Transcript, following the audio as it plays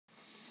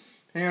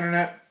Hey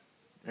Internet,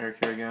 Eric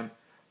here again.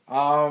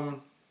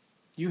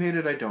 You hate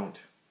it, I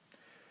don't.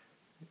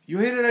 You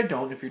hate it, I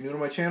don't, if you're new to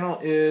my channel,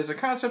 is a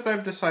concept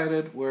I've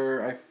decided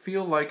where I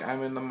feel like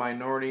I'm in the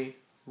minority,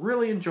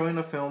 really enjoying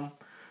a film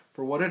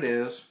for what it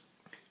is,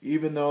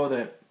 even though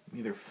that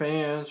either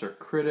fans or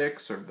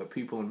critics or the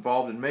people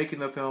involved in making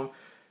the film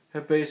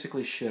have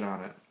basically shit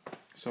on it.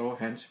 So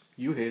hence,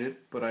 you hate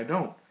it, but I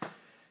don't.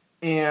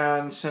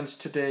 And since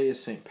today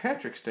is St.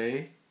 Patrick's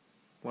Day,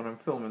 when I'm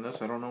filming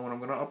this, I don't know when I'm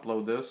going to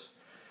upload this,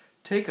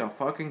 take a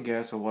fucking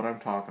guess of what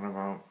I'm talking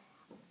about.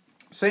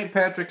 St.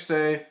 Patrick's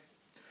Day,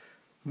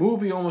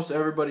 movie almost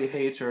everybody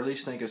hates or at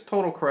least think is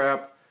total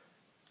crap.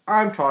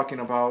 I'm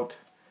talking about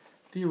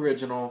the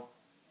original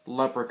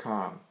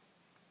Leprechaun.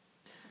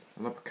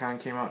 The Leprechaun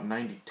came out in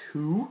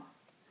 '92,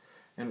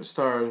 and it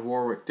stars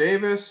Warwick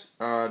Davis,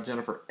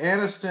 Jennifer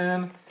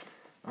Aniston,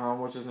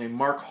 what's his name,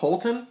 Mark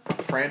Holton,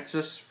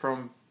 Francis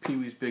from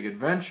Pee-wee's Big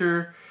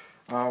Adventure,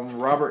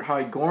 Robert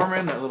High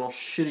Gorman, that little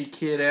shitty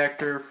kid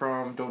actor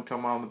from Don't Tell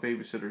Mom the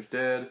Babysitter's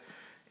Dead,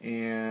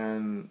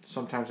 and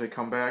Sometimes They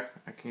Come Back.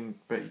 I can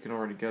bet you can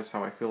already guess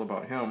how I feel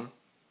about him.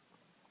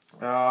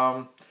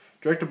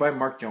 Directed by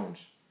Mark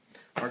Jones.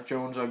 Mark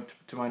Jones,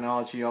 to my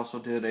knowledge, he also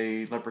did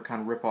a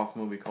Leprechaun ripoff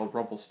movie called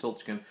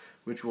Rumpelstiltskin,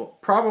 which will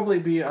probably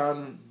be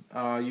on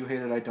You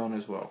Hate It, I Don't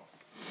as well.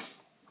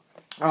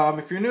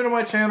 If you're new to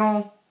my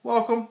channel,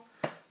 welcome.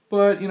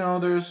 But, you know,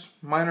 there's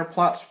minor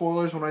plot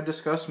spoilers when I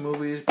discuss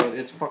movies, but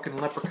it's fucking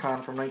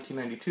Leprechaun from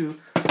 1992.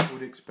 What would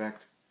you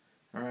expect?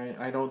 Alright,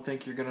 I don't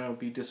think you're going to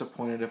be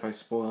disappointed if I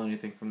spoil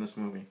anything from this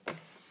movie.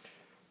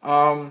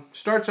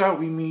 Starts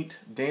out, we meet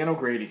Dan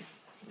O'Grady.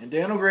 And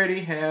Dan O'Grady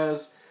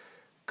has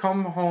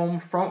come home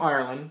from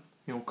Ireland.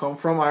 Come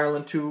from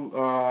Ireland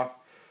to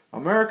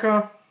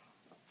America.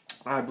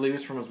 I believe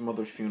it's from his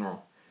mother's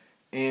funeral.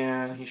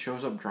 And he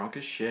shows up drunk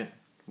as shit.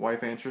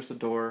 Wife answers the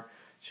door.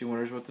 She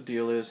wonders what the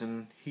deal is,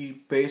 and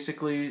he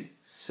basically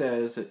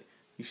says that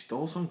he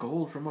stole some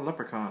gold from a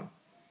leprechaun.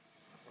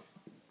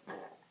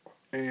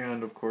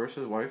 And, of course,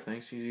 his wife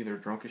thinks he's either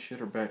drunk as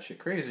shit or batshit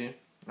crazy.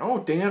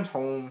 Oh, Dan's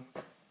home.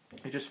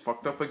 He just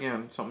fucked up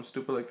again. Something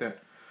stupid like that.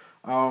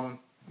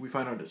 We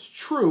find out it's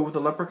true. The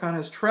leprechaun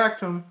has tracked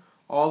him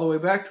all the way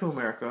back to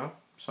America,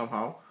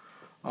 somehow.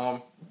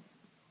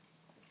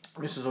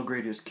 Mrs.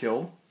 O'Grady is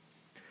killed.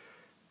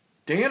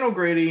 Dan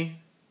O'Grady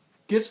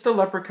gets the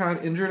leprechaun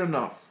injured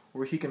enough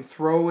where he can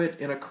throw it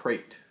in a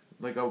crate,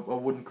 like a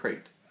wooden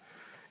crate.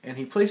 And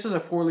he places a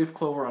 4-leaf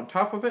clover on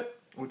top of it,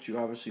 which you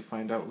obviously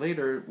find out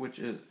later, which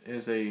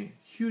is a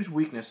huge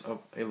weakness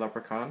of a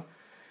leprechaun.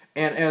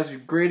 And as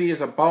Grady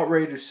is about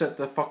ready to set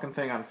the fucking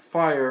thing on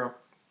fire,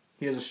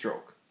 he has a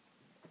stroke.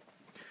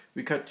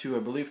 We cut to, I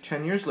believe,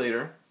 10 years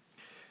later,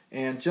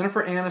 and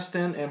Jennifer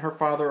Aniston and her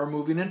father are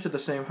moving into the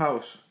same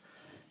house.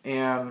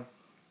 And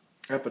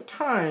at the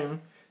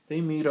time, they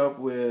meet up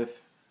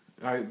with...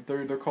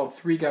 They're called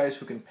Three Guys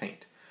Who Can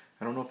Paint.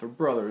 I don't know if they're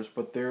brothers,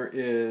 but there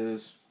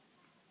is...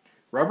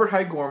 Robert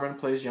High Gorman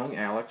plays young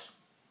Alex.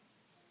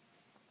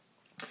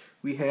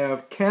 We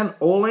have Ken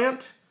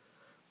Olant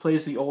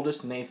plays the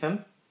oldest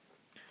Nathan.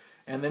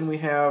 And then we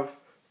have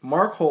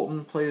Mark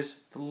Holton plays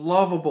the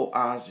lovable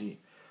Ozzy.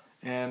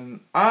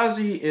 And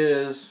Ozzy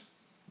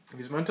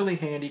he's mentally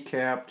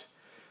handicapped,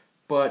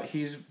 but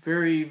he's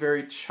very,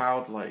 very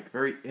childlike,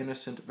 very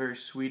innocent, very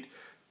sweet,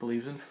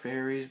 believes in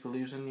fairies,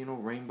 believes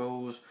in,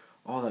 rainbows,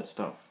 all that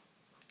stuff.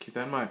 Keep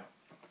that in mind.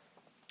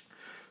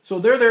 So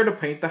they're there to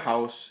paint the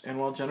house, and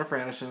while Jennifer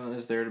Aniston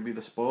is there to be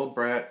the spoiled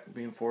brat,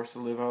 being forced to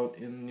live out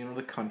in,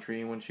 the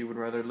country when she would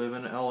rather live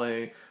in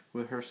L.A.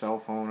 with her cell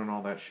phone and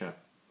all that shit.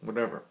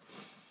 Whatever.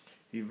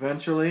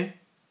 Eventually,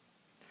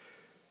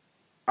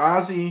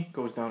 Ozzy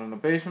goes down in the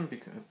basement,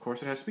 because of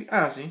course it has to be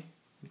Ozzy,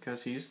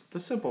 because he's the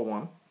simple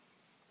one.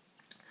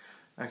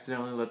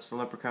 Accidentally lets the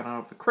leprechaun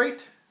out of the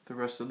crate. The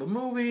rest of the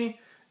movie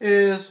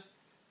is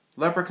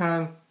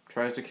Leprechaun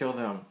tries to kill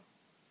them.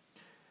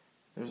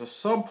 There's a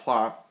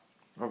subplot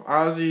of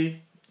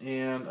Ozzy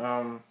and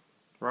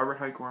Robert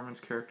High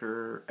Gorman's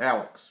character,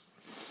 Alex.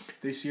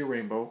 They see a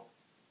rainbow.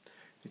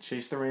 They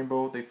chase the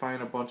rainbow. They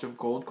find a bunch of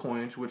gold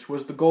coins, which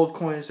was the gold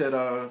coins that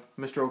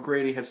Mr.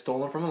 O'Grady had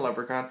stolen from the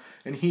leprechaun,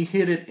 and he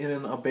hid it in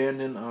an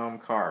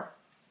abandoned car,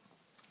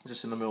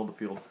 just in the middle of the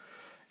field.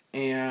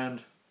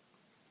 And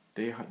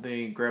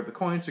they grab the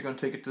coins. They're going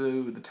to take it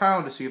to the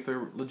town to see if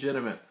they're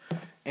legitimate.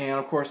 And,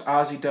 of course,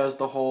 Ozzy does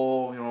the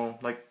whole,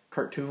 like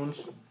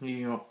cartoons.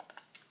 He,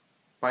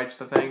 bites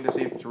the thing to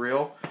see if it's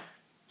real.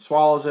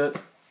 Swallows it.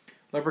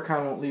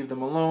 Leprechaun won't leave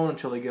them alone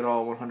until they get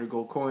all 100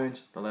 gold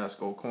coins. The last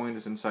gold coin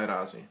is inside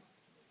Ozzy.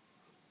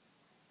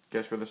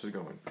 Guess where this is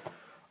going.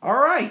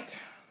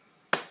 Alright.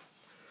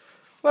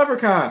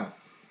 Leprechaun.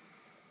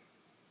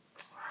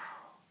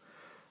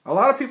 A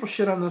lot of people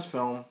shit on this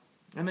film.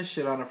 And they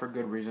shit on it for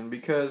good reason.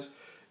 Because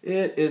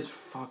it is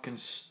fucking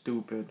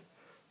stupid.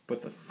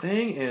 But the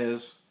thing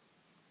is,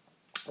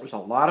 there's a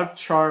lot of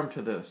charm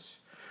to this.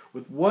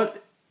 With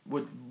what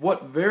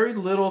very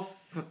little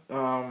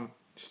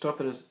stuff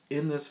that is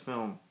in this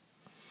film,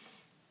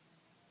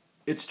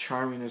 it's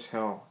charming as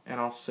hell.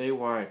 And I'll say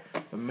why.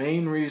 The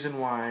main reason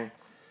why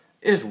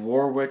is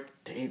Warwick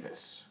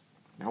Davis.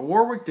 Now,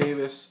 Warwick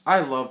Davis, I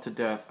love to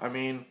death. I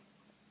mean,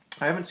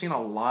 I haven't seen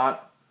a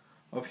lot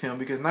of him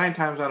because 9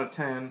 times out of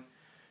 10,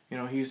 you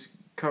know, he's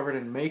covered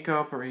in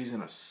makeup or he's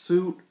in a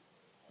suit.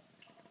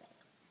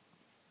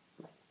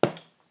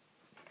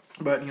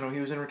 But, you know, he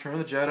was in Return of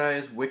the Jedi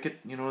as Wicket,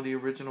 you know, the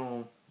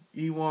original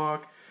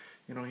Ewok.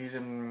 You know, he's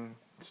in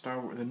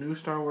the new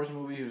Star Wars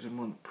movie. He was in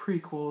one of the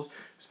prequels.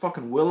 He's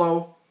fucking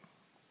Willow.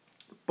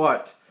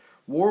 But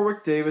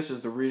Warwick Davis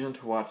is the reason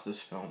to watch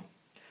this film.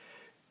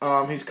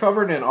 He's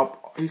covered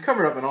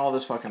up in all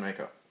this fucking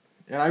makeup.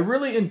 And I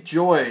really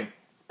enjoy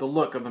the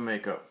look of the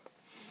makeup.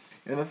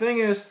 And the thing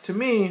is, to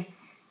me,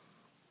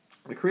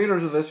 the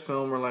creators of this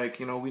film were like,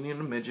 you know, we need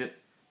a midget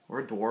or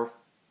a dwarf,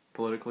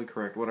 politically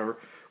correct, whatever.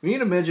 We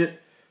need a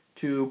midget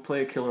to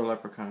play a killer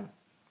leprechaun.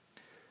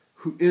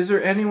 Is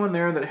there anyone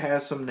there that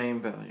has some name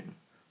value?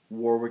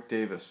 Warwick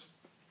Davis.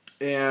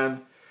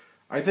 And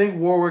I think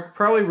Warwick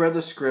probably read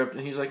the script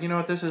and he's like, you know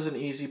what, this is an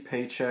easy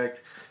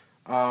paycheck,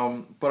 but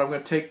I'm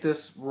going to take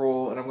this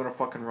role and I'm going to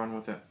fucking run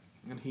with it.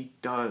 And he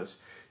does.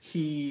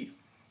 He,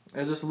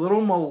 as this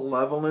little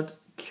malevolent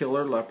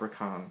killer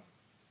leprechaun,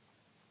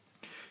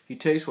 he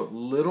takes what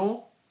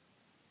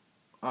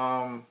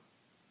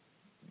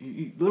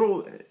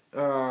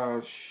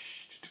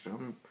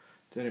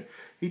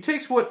he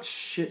takes what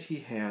shit he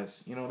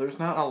has. You know, there's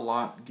not a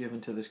lot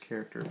given to this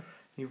character.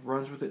 He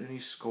runs with it and he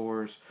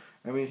scores.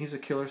 I mean, he's a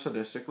killer,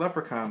 sadistic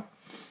leprechaun.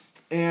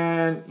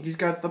 And he's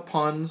got the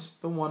puns,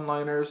 the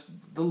one-liners,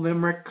 the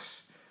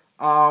limericks.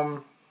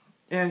 And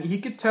he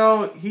could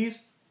tell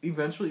he's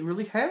eventually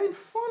really having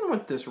fun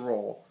with this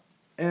role.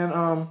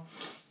 And,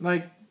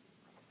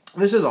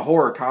 this is a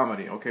horror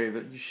comedy, okay?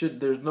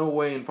 There's no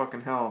way in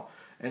fucking hell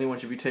anyone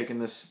should be taking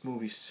this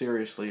movie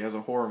seriously as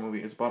a horror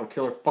movie. It's about a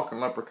killer fucking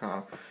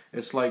leprechaun.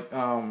 It's like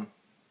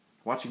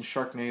watching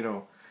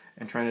Sharknado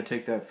and trying to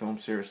take that film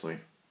seriously.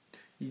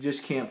 You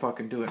just can't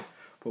fucking do it.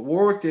 But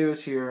Warwick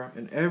Davis here,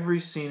 in every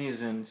scene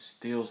he's in,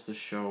 steals the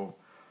show.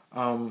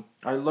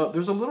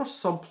 There's a little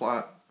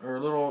subplot, or a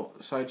little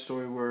side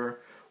story where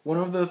one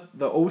of the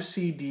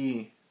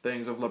OCD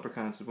things of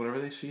leprechauns is whenever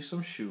they see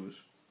some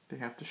shoes, they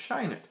have to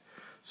shine it.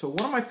 So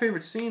one of my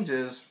favorite scenes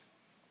is,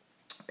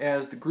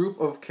 as the group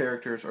of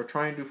characters are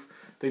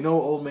they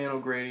know Old Man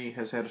O'Grady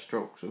has had a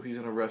stroke, so he's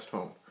in a rest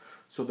home.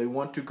 So they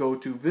want to go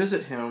to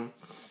visit him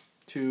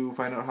to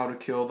find out how to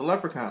kill the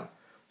leprechaun.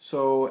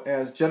 So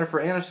as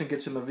Jennifer Aniston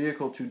gets in the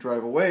vehicle to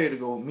drive away to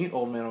go meet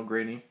Old Man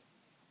O'Grady,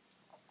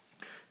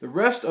 the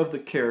rest of the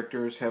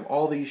characters have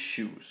all these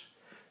shoes.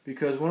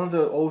 Because one of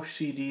the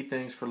OCD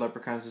things for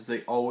leprechauns is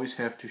they always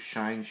have to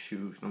shine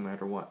shoes no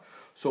matter what.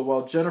 So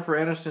while Jennifer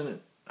Aniston,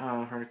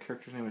 her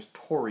character's name is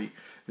Tory,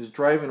 is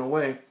driving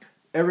away,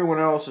 everyone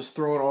else is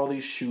throwing all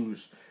these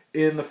shoes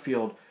in the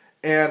field.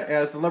 And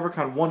as the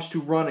leprechaun wants to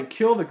run and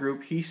kill the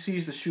group, he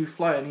sees the shoe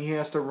fly and he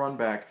has to run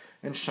back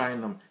and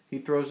shine them. He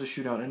throws the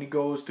shoe down and he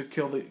goes to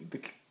kill the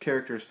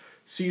characters,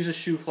 sees a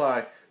shoe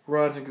fly,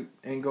 runs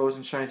and goes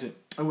and shines it.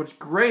 And what's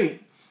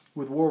great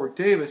with Warwick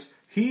Davis,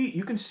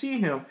 you can see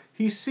him,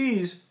 he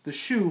sees the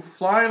shoe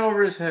flying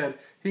over his head,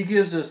 he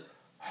gives this,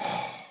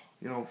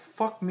 you know,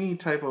 fuck me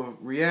type of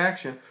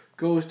reaction,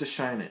 goes to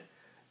shine it.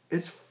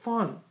 It's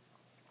fun.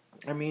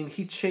 I mean,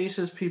 he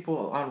chases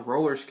people on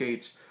roller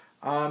skates,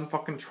 on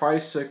fucking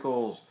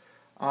tricycles,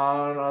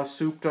 on a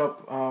souped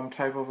up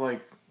type of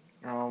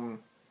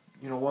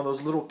you know, one of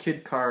those little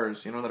kid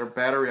cars, you know, that are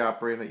battery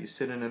operated that you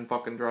sit in and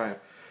fucking drive.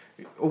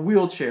 A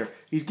wheelchair.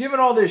 He's given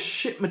all this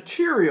shit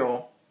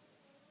material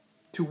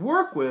to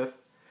work with.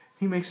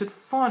 He makes it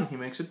fun. He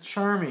makes it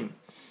charming.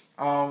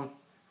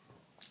 Jennifer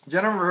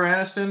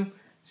Aniston,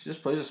 she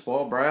just plays a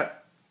spoiled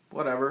brat.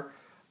 Whatever.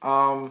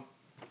 Mark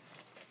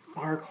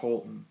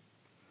Holton.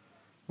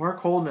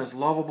 Mark Holton is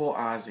lovable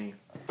Ozzy.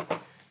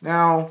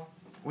 Now,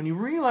 when you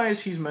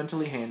realize he's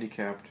mentally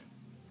handicapped,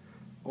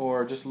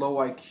 or just low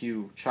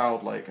IQ,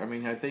 childlike, I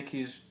mean, I think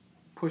he's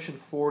pushing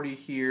 40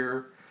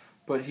 here,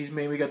 but he's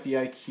maybe got the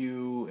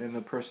IQ and the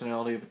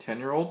personality of a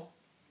 10-year-old.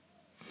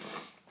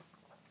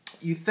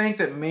 You think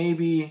that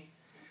maybe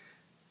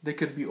they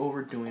could be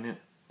overdoing it.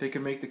 They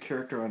could make the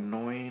character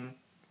annoying.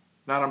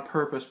 Not on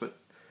purpose, but,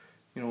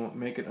 you know,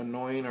 make it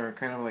annoying or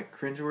kind of like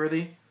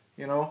cringeworthy,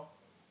 you know?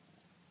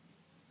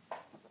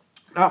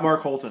 Not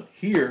Mark Holton.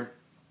 Here,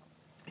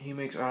 he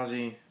makes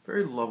Ozzy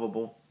very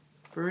lovable,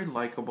 very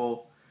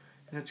likable,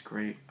 and it's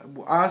great.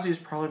 Ozzy is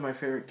probably my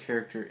favorite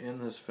character in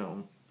this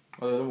film,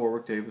 other than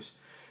Warwick Davis.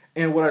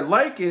 And what I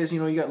like is, you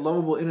know, you got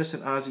lovable,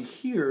 innocent Ozzy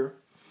here,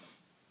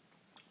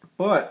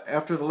 but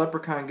after the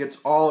leprechaun gets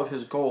all of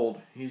his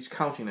gold, he's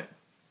counting it.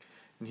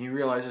 And he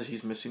realizes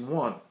he's missing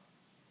one.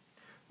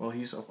 Well,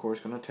 he's, of course,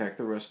 going to attack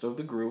the rest of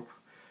the group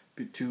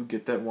to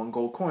get that one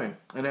gold coin.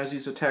 And as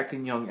he's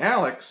attacking young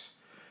Alex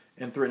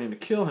and threatening to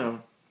kill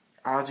him,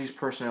 Ozzy's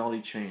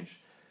personality changed.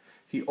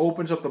 He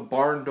opens up the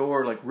barn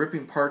door, like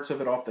ripping parts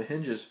of it off the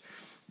hinges.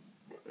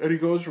 And he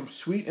goes from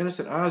sweet,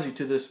 innocent Ozzy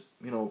to this,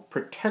 you know,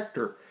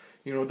 protector.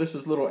 You know, this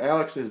is little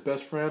Alex, his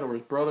best friend or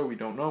his brother, we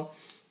don't know.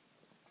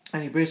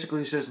 And he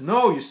basically says,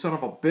 no, you son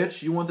of a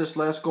bitch, you want this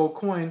last gold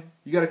coin,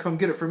 you got to come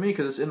get it from me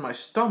because it's in my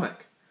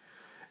stomach.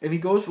 And he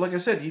goes, like I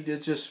said, he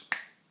did just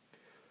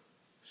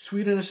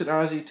sweet innocent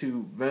Ozzy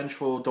to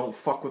vengeful, don't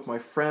fuck with my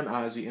friend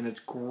Ozzy, and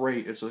it's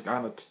great. It's like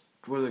on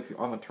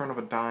the turn of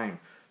a dime.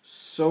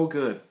 So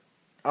good.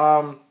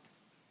 The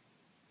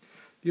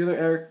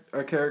other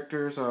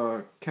characters,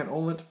 Ken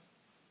Oland,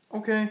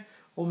 okay.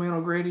 Old Man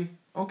O'Grady,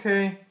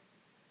 okay.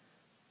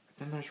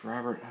 Then there's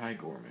Robert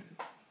High-Gorman.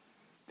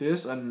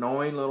 This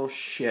annoying little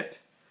shit.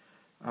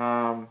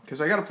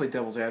 Because I gotta play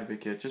devil's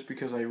advocate just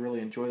because I really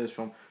enjoy this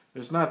film.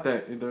 There's some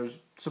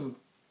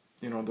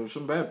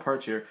bad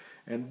parts here.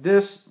 And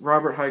this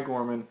Robert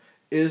High-Gorman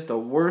is the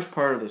worst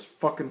part of this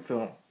fucking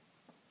film.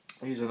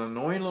 He's an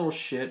annoying little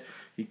shit.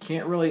 He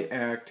can't really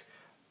act.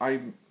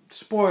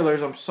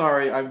 Spoilers, I'm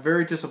sorry. I'm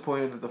very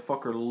disappointed that the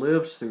fucker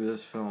lives through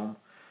this film.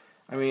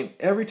 I mean,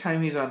 every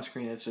time he's on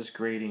screen, it's just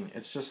grating.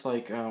 It's just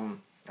like,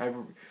 if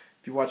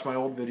you watch my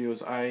old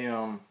videos,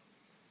 I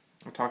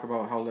talk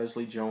about how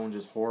Leslie Jones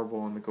is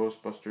horrible in the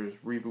Ghostbusters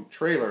reboot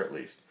trailer, at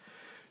least.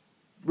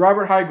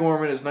 Robert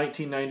High-Gorman is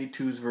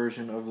 1992's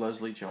version of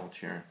Leslie Jones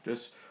here.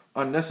 Just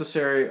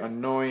unnecessary,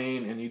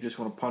 annoying, and you just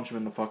want to punch him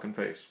in the fucking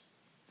face.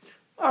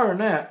 Other than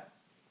that,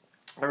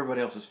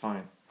 everybody else is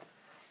fine.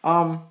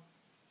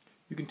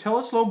 You can tell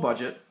it's low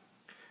budget.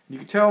 You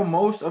can tell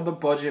most of the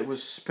budget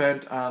was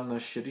spent on the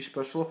shitty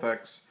special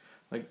effects.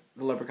 Like,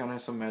 the Leprechaun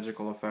has some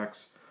magical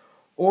effects.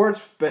 Or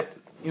it's,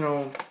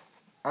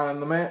 on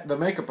the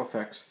makeup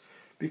effects.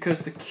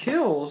 Because the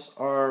kills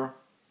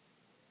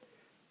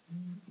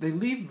they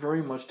leave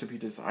very much to be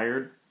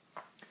desired.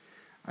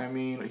 I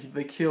mean,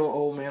 they kill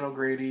Old Man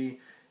O'Grady.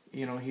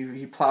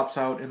 He plops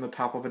out in the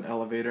top of an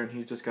elevator and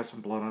he's just got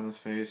some blood on his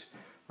face.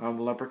 The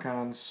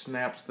Leprechaun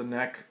snaps the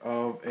neck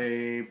of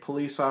a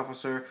police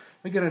officer.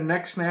 They get a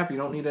neck snap. You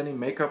don't need any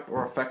makeup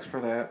or effects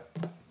for that.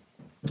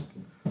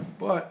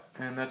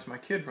 And that's my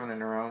kid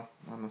running around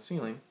on the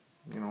ceiling.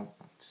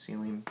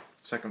 Ceiling,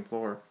 second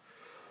floor.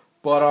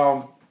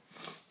 But,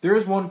 there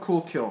is one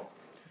cool kill.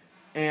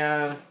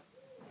 And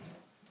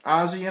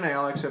Ozzy and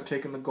Alex have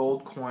taken the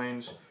gold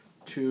coins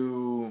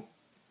to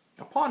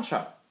a pawn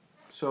shop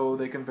so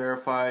they can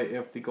verify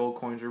if the gold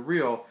coins are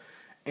real.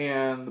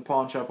 And the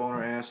pawn shop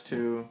owner asks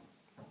to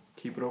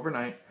keep it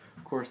overnight.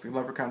 Of course, the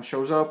Leprechaun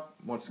shows up,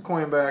 wants the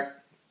coin back,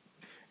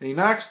 and he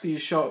knocks the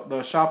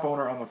shop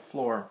owner on the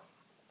floor.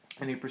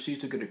 And he proceeds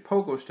to get a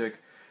pogo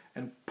stick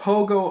and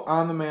pogo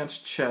on the man's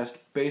chest,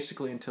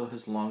 basically until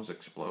his lungs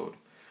explode.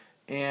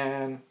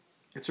 And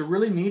it's a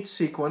really neat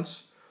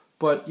sequence,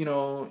 but,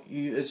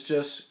 it's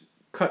just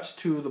cuts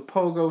to the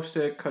pogo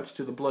stick, cuts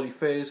to the bloody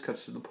face,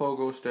 cuts to the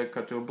pogo stick,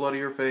 cut to a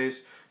bloodier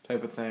face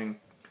type of thing.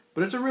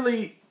 But it's a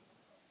really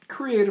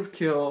creative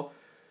kill.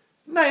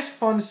 Nice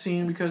fun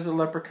scene because the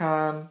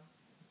Leprechaun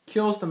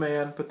kills the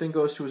man, but then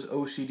goes to his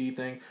OCD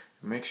thing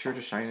and makes sure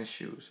to shine his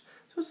shoes.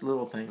 So it's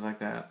little things like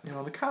that.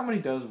 The comedy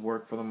does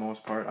work for the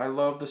most part. I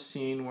love the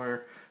scene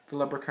where the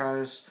Leprechaun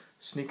is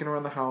sneaking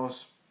around the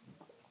house,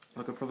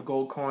 looking for the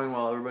gold coin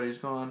while everybody's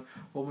gone,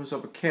 opens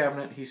up a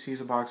cabinet, he sees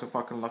a box of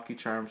fucking Lucky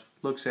Charms,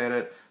 looks at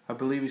it, I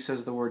believe he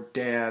says the word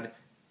dad,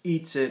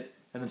 eats it,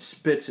 and then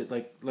spits it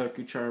like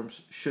Lucky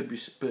Charms should be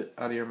spit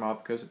out of your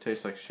mouth because it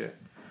tastes like shit.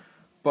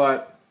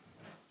 But,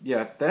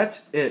 yeah,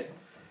 that's it.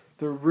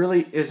 There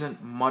really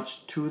isn't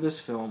much to this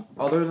film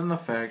other than the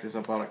fact it's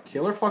about a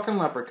killer fucking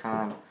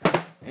leprechaun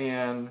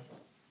and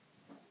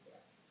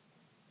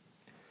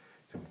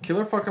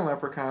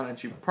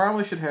you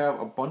probably should have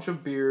a bunch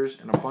of beers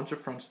and a bunch of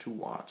friends to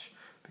watch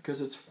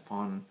because it's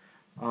fun.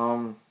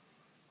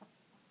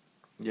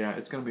 Yeah,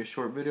 it's going to be a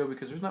short video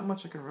because there's not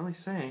much I can really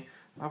say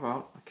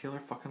about a killer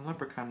fucking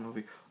leprechaun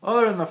movie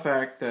other than the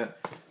fact that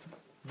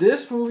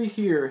this movie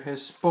here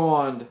has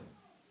spawned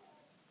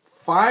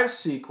 5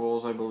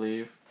 sequels, I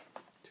believe.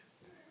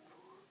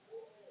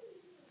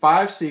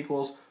 5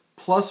 sequels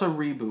plus a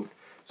reboot.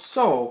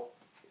 So,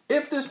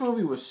 if this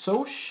movie was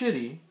so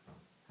shitty,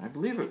 I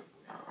believe it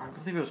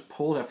was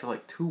pulled after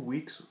like 2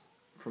 weeks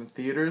from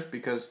theaters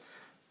because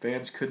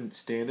fans couldn't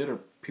stand it or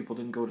people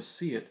didn't go to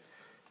see it.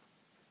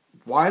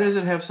 Why does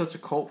it have such a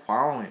cult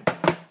following?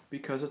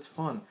 Because it's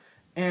fun.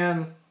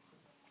 And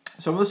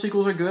some of the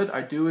sequels are good.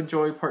 I do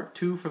enjoy part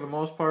 2 for the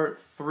most part.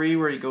 3,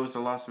 where he goes to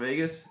Las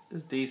Vegas,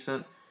 is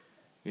decent.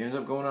 He ends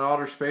up going to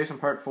outer space in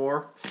part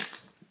 4.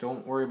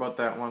 Don't worry about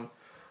that one.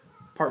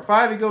 Part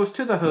 5, he goes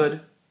to the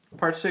hood.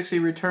 Part 6, he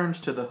returns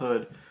to the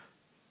hood.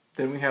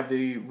 Then we have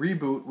the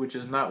reboot, which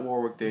is not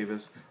Warwick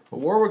Davis.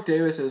 But Warwick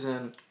Davis is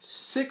in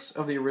 6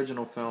 of the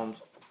original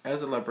films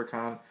as a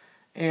leprechaun.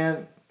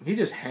 And he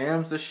just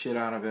hams the shit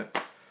out of it.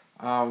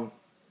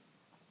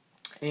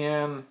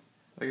 And,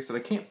 like I said, I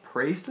can't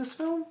praise this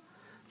film.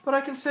 But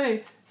I can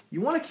say, you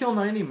want to kill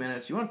 90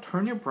 minutes. You want to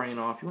turn your brain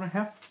off. You want to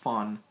have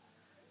fun.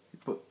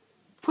 But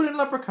put in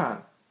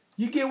Leprechaun.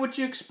 You get what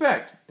you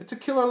expect. It's a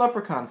killer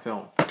leprechaun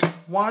film.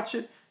 Watch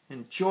it.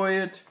 Enjoy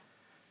it.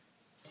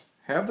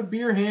 Have the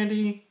beer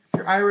handy. If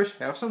you're Irish,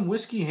 have some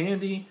whiskey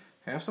handy.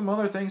 Have some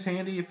other things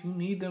handy if you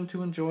need them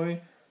to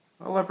enjoy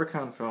a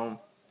leprechaun film.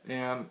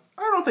 And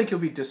I don't think you'll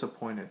be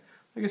disappointed.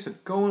 like I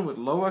said, go in with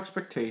low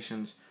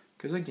expectations,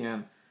 because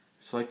again,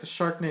 it's like the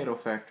Sharknado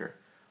factor.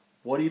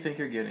 What do you think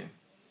you're getting?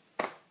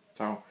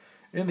 So,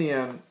 in the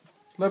end,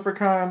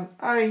 Leprechaun,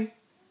 I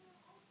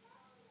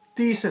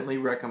decently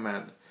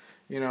recommend.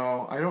 You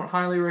know, I don't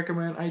highly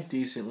recommend, I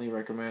decently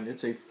recommend.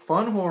 It's a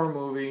fun horror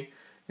movie.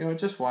 You know,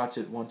 just watch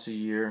it once a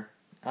year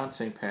on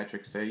St.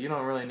 Patrick's Day. You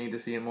don't really need to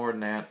see it more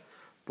than that.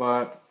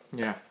 But,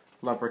 yeah,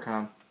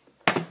 Leprechaun.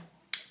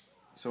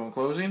 So, in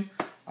closing,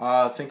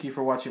 thank you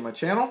for watching my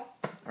channel.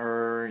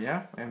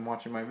 And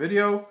watching my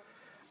video.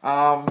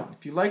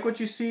 If you like what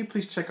you see,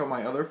 please check out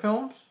my other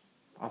films.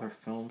 I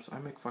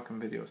make fucking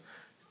videos.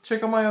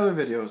 Check out my other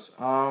videos.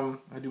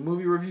 I do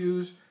movie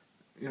reviews.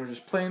 You know,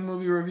 just plain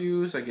movie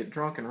reviews. I get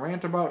drunk and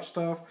rant about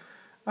stuff.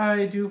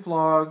 I do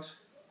vlogs.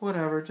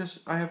 Whatever.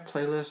 I have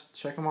playlists.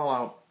 Check them all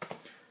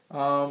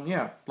out.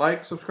 Yeah.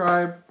 Like,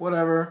 subscribe,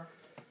 whatever.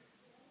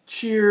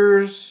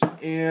 Cheers,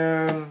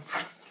 and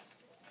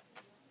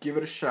give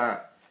it a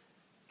shot.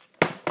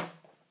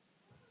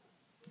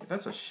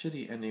 That's a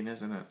shitty ending,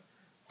 isn't it?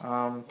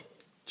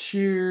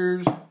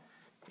 Cheers,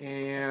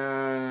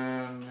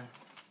 and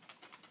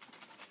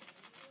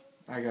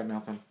I got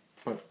nothing.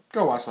 But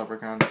go watch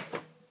Leprechaun.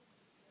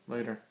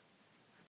 Later.